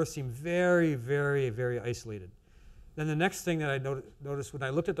it made the Earth seem very, very, very isolated. Then the next thing that I noticed when I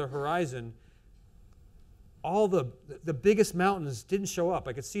looked at the horizon, all the biggest mountains didn't show up.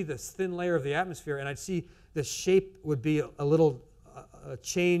 I could see this thin layer of the atmosphere, and I'd see the shape would be a little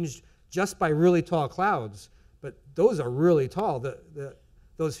changed just by really tall clouds. But those are really tall.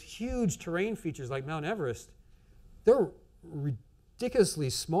 Those huge terrain features like Mount Everest, they're ridiculously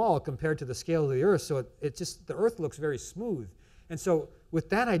small compared to the scale of the Earth. So it just, the Earth looks very smooth. And so with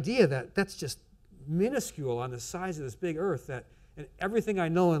that idea that that's just minuscule on the size of this big Earth, and everything I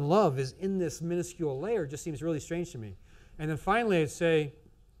know and love is in this minuscule layer, just seems really strange to me. And then finally, I'd say,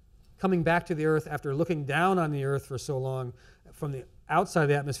 coming back to the Earth after looking down on the Earth for so long, from the outside of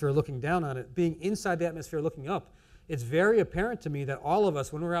the atmosphere looking down on it, being inside the atmosphere looking up, it's very apparent to me that all of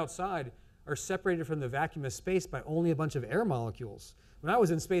us, when we're outside, are separated from the vacuum of space by only a bunch of air molecules. When I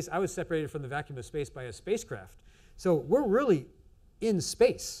was in space, I was separated from the vacuum of space by a spacecraft. So we're really in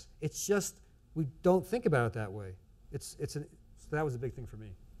space. It's just we don't think about it that way. So that was a big thing for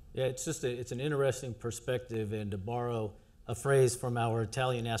me. Yeah, it's an interesting perspective, and to borrow a phrase from our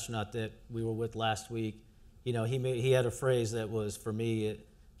Italian astronaut that we were with last week, he had a phrase that was, for me,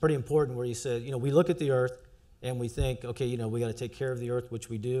 pretty important, where he said, we look at the Earth and we think, okay, we got to take care of the Earth, which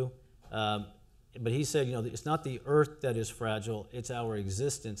we do. But he said, it's not the Earth that is fragile, it's our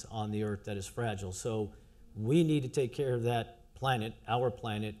existence on the Earth that is fragile. So we need to take care of that planet, our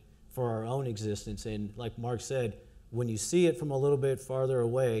planet, for our own existence. And like Mark said, when you see it from a little bit farther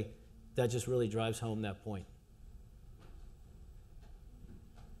away, that just really drives home that point.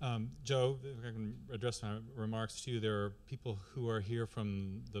 Joe, if I can address my remarks to you, there are people who are here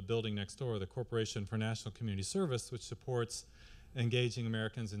from the building next door, the Corporation for National Community Service, which supports engaging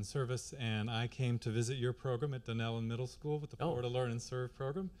Americans in service, and I came to visit your program at Dunellen Middle School with the Florida Learn and Serve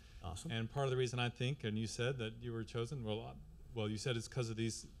program. Awesome. And part of the reason I think, and you said that you were chosen, well, you said it's because of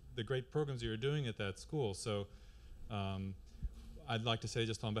the great programs you're doing at that school. So I'd like to say,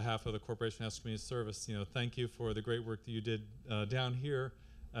 just on behalf of the Corporation for National Community Service, thank you for the great work that you did down here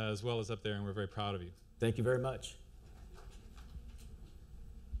as well as up there, and we're very proud of you. Thank you very much.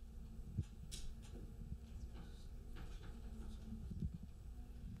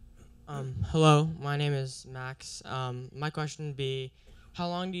 Hello, my name is Max. My question would be, how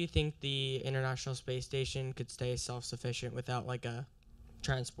long do you think the International Space Station could stay self-sufficient without like a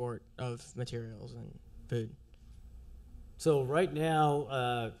transport of materials and food? So right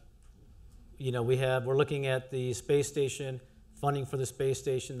now, we're looking at the space station, funding for the space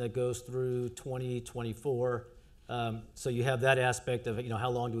station that goes through 2024. So you have that aspect of, how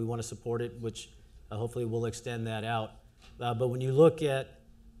long do we want to support it, which hopefully we'll extend that out. But when you look at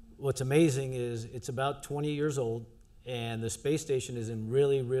what's amazing is it's about 20 years old, and the space station is in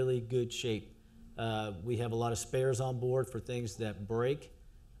really, really good shape. We have a lot of spares on board for things that break.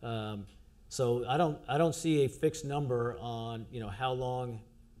 So I don't see a fixed number on how long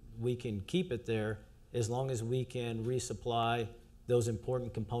we can keep it there, as long as we can resupply those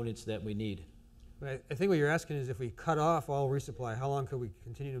important components that we need. But I think what you're asking is, if we cut off all resupply, how long could we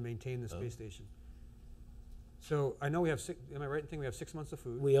continue to maintain the space station? So I know we have am I right in thinking we have 6 months of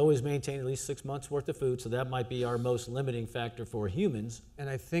food? We always maintain at least 6 months worth of food, so that might be our most limiting factor for humans. And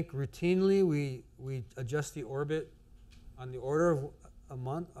I think routinely we adjust the orbit on the order of a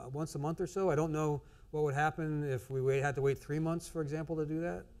month, once a month or so. I don't know what would happen if we had to wait 3 months, for example, to do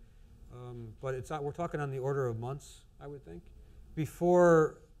that. But we're talking on the order of months, I would think,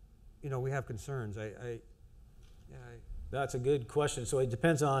 before we have concerns. That's a good question. So it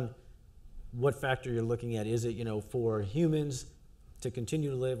depends on what factor you're looking at. Is it, for humans to continue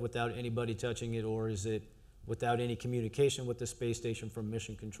to live without anybody touching it, or is it without any communication with the space station from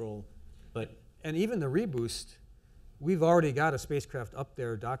mission control? And even the reboost, we've already got a spacecraft up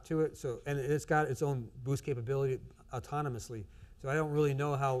there docked to it, and it's got its own boost capability autonomously. So I don't really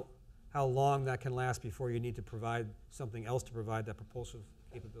know how long that can last before you need to provide something else to provide that propulsive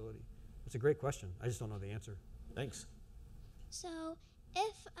capability. It's a great question. I just don't know the answer. Thanks. So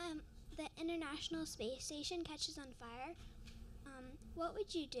if the International Space Station catches on fire, what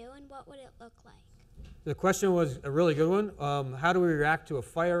would you do and what would it look like? The question was a really good one. How do we react to a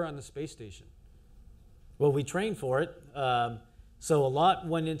fire on the space station? Well, we trained for it. So a lot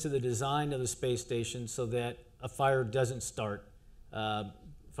went into the design of the space station so that a fire doesn't start.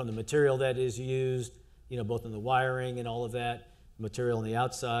 From the material that is used, both in the wiring and all of that, material on the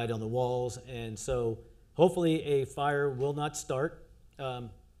outside, on the walls. And so hopefully a fire will not start.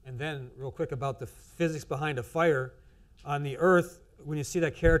 And then real quick about the physics behind a fire. On the Earth, when you see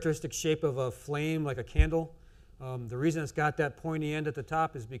that characteristic shape of a flame like a candle, the reason it's got that pointy end at the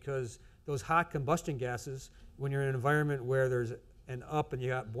top is because those hot combustion gases, when you're in an environment where there's an up and you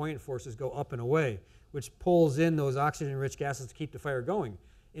got buoyant forces, go up and away, which pulls in those oxygen-rich gases to keep the fire going.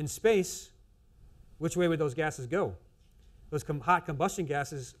 In space, which way would those gases go? Those hot combustion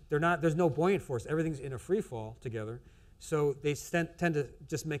gases, there's no buoyant force. Everything's in a free fall together. So they tend to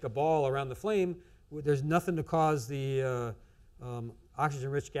just make a ball around the flame. There's nothing to cause the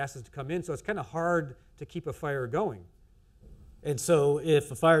oxygen-rich gases to come in, so it's kind of hard to keep a fire going. And so if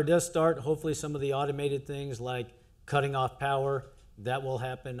a fire does start, hopefully some of the automated things like cutting off power, that will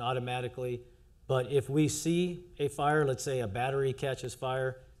happen automatically. But if we see a fire, let's say a battery catches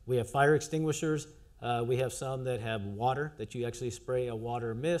fire, we have fire extinguishers. We have some that have water, that you actually spray a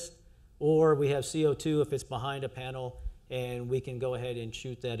water mist, or we have CO2 if it's behind a panel, and we can go ahead and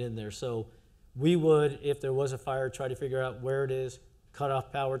shoot that in there. So we would, if there was a fire, try to figure out where it is, cut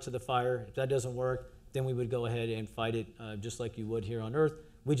off power to the fire. If that doesn't work, then we would go ahead and fight it just like you would here on Earth.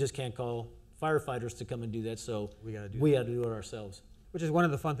 We just can't call firefighters to come and do that, so we got to do it ourselves. Which is one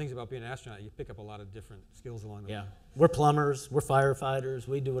of the fun things about being an astronaut. You pick up a lot of different skills along the way. Yeah, we're plumbers, we're firefighters,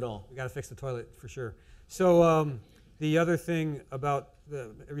 we do it all. We got to fix the toilet for sure. So the other thing about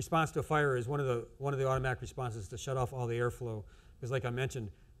the response to a fire is one of the automatic responses to shut off all the airflow. Because like I mentioned,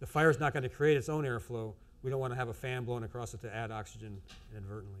 the fire is not going to create its own airflow. We don't want to have a fan blowing across it to add oxygen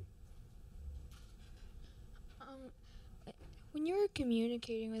inadvertently. When you were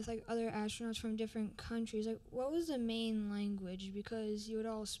communicating with like other astronauts from different countries, like what was the main language? Because you would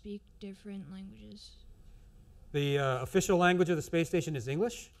all speak different languages. The official language of the space station is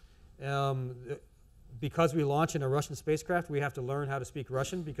English. Because we launch in a Russian spacecraft, we have to learn how to speak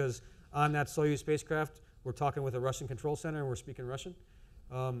Russian because on that Soyuz spacecraft, we're talking with a Russian control center and we're speaking Russian.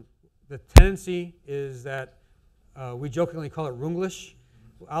 The tendency is that we jokingly call it Runglish.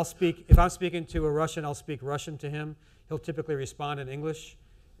 If I'm speaking to a Russian, I'll speak Russian to him. He'll typically respond in English,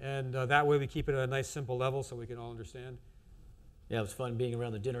 and that way we keep it at a nice, simple level so we can all understand. Yeah, it was fun being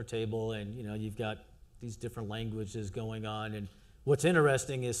around the dinner table, and you've got these different languages going on. And what's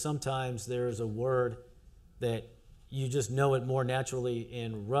interesting is sometimes there's a word that you just know it more naturally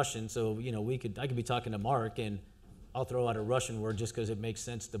in Russian. So I could be talking to Mark, and I'll throw out a Russian word just because it makes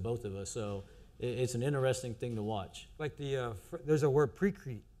sense to both of us. So it's an interesting thing to watch. Like there's a word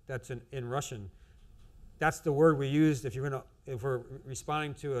precrete that's in Russian. That's the word we used if we're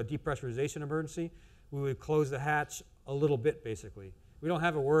responding to a depressurization emergency. We would close the hatch a little bit, basically. We don't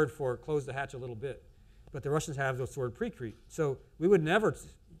have a word for close the hatch a little bit, but the Russians have this word precrete. So we would never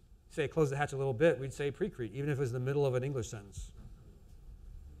say close the hatch a little bit. We'd say precrete, even if it was in the middle of an English sentence.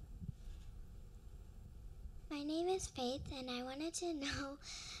 My name is Faith, and I wanted to know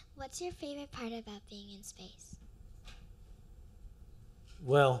what's your favorite part about being in space?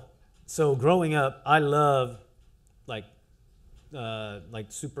 Well, so growing up, I love like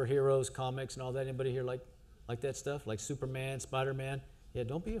superheroes, comics, and all that. Anybody here like that stuff? Like Superman, Spider-Man? Yeah,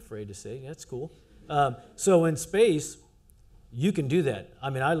 don't be afraid to say. That's cool. So in space, you can do that.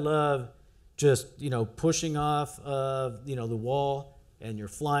 I mean, I love just pushing off the wall, and you're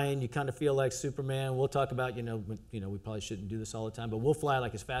flying. You kind of feel like Superman. We'll talk about we probably shouldn't do this all the time, but we'll fly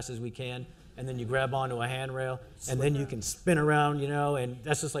like as fast as we can. And then you grab onto a handrail, and then you can spin around, and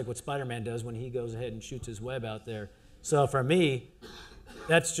that's just like what Spider-Man does when he goes ahead and shoots his web out there. So for me,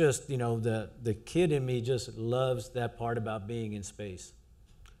 that's just, the kid in me just loves that part about being in space.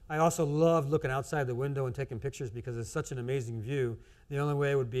 I also love looking outside the window and taking pictures because it's such an amazing view. The only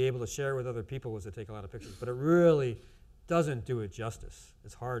way I would be able to share with other people was to take a lot of pictures, but it really doesn't do it justice.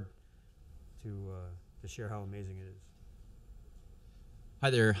 It's hard to share how amazing it is. Hi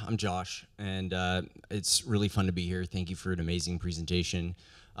there, I'm Josh, and it's really fun to be here. Thank you for an amazing presentation.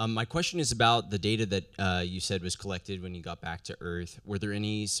 My question is about the data that you said was collected when you got back to Earth. Were there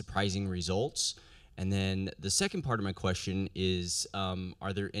any surprising results? And then the second part of my question is,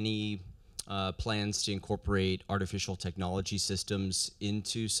 are there any plans to incorporate artificial technology systems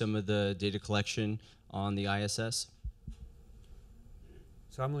into some of the data collection on the ISS?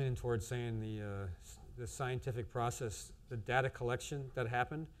 So I'm leaning towards saying the scientific process, the data collection that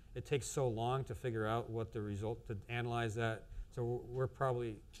happened, it takes so long to figure out what the result, to analyze that. So we're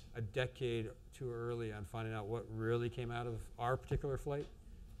probably a decade too early on finding out what really came out of our particular flight.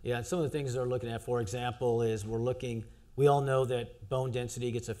 Yeah, and some of the things they're looking at, for example, is we all know that bone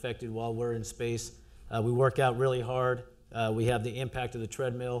density gets affected while we're in space. We work out really hard. We have the impact of the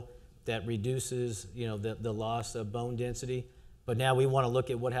treadmill that reduces, the loss of bone density. But now we want to look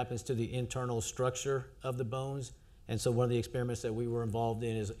at what happens to the internal structure of the bones. And so one of the experiments that we were involved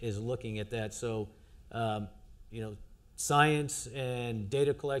in is looking at that. So, science and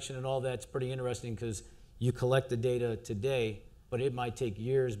data collection and all that's pretty interesting because you collect the data today, but it might take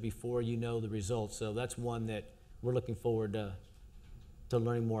years before you know the results. So that's one that we're looking forward to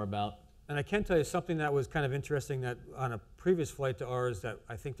learning more about. And I can tell you something that was kind of interesting that on a previous flight to ours that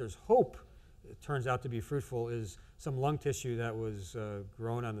I think there's hope it turns out to be fruitful is some lung tissue that was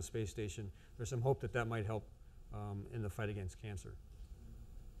grown on the space station. There's some hope that that might help in the fight against cancer.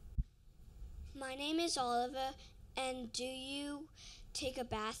 My name is Oliver, and do you take a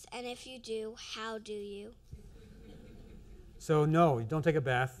bath? And if you do, how do you? So no, you don't take a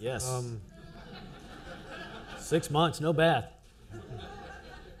bath. Yes. 6 months, no bath.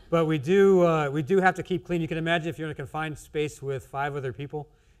 But we do have to keep clean. You can imagine if you're in a confined space with 5 other people,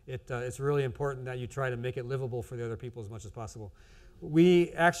 it's really important that you try to make it livable for the other people as much as possible.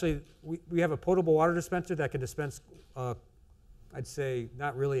 We actually we have a potable water dispenser that can dispense, I'd say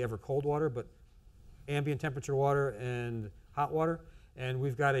not really ever cold water, but ambient temperature water and hot water. And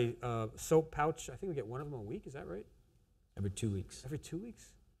we've got a soap pouch. I think we get one of them a week. Is that right? Every 2 weeks. Every 2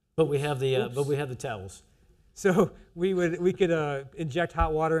 weeks. But we have the towels. So we could inject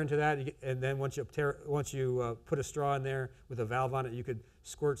hot water into that, and then once you put a straw in there with a valve on it, you could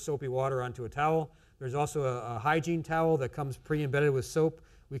squirt soapy water onto a towel. There's also a hygiene towel that comes pre-embedded with soap.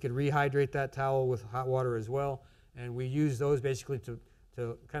 We could rehydrate that towel with hot water as well, and we use those basically to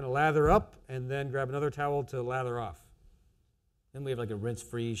kind of lather up, and then grab another towel to lather off. Then we have like a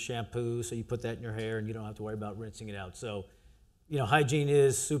rinse-free shampoo, so you put that in your hair, and you don't have to worry about rinsing it out. So, hygiene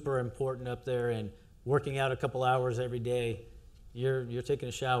is super important up there, and working out a couple hours every day, you're taking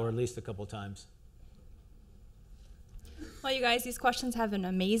a shower at least a couple times. Well, you guys, these questions have been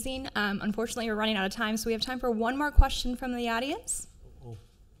amazing. Unfortunately, we're running out of time, so we have time for one more question from the audience.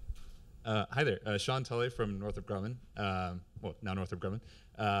 Hi there, Sean Tully from Northrop Grumman. Well, now Northrop Grumman.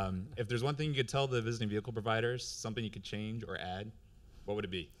 If there's one thing you could tell the visiting vehicle providers, something you could change or add, what would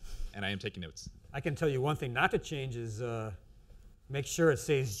it be? And I am taking notes. I can tell you one thing not to change is make sure it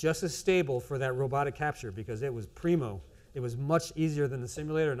stays just as stable for that robotic capture, because it was primo. It was much easier than the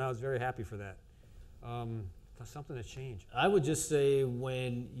simulator, and I was very happy for that. Something to change. I would just say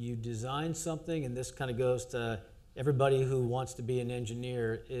when you design something, and this kind of goes to everybody who wants to be an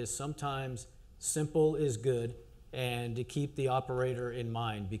engineer, is sometimes simple is good, and to keep the operator in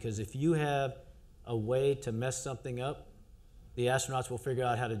mind, because if you have a way to mess something up, the astronauts will figure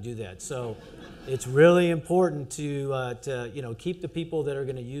out how to do that. So it's really important to keep the people that are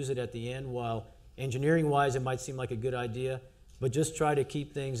going to use it at the end. While engineering-wise it might seem like a good idea, but just try to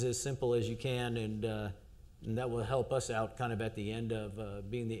keep things as simple as you can, and that will help us out kind of at the end of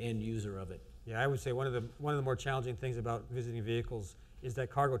being the end user of it. Yeah, I would say one of the more challenging things about visiting vehicles is that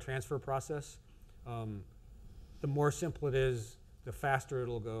cargo transfer process. The more simple it is, the faster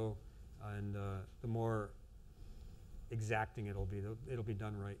it'll go, and the more exacting it'll be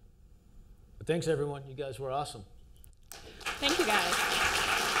done right. But thanks everyone, you guys were awesome. Thank you guys.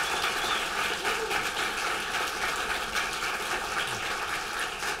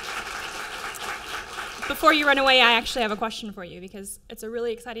 Before you run away, I actually have a question for you, because it's a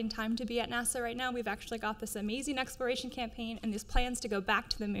really exciting time to be at NASA right now. We've actually got this amazing exploration campaign and these plans to go back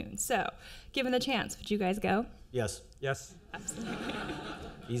to the moon. So, given the chance, would you guys go? Yes. Yes. Absolutely.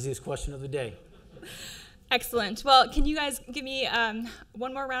 Easiest question of the day. Excellent. Well, can you guys give me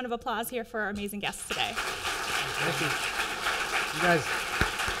one more round of applause here for our amazing guests today? Thank you. You guys.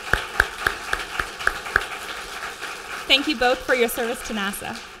 Thank you both for your service to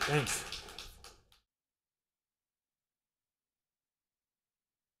NASA. Thanks.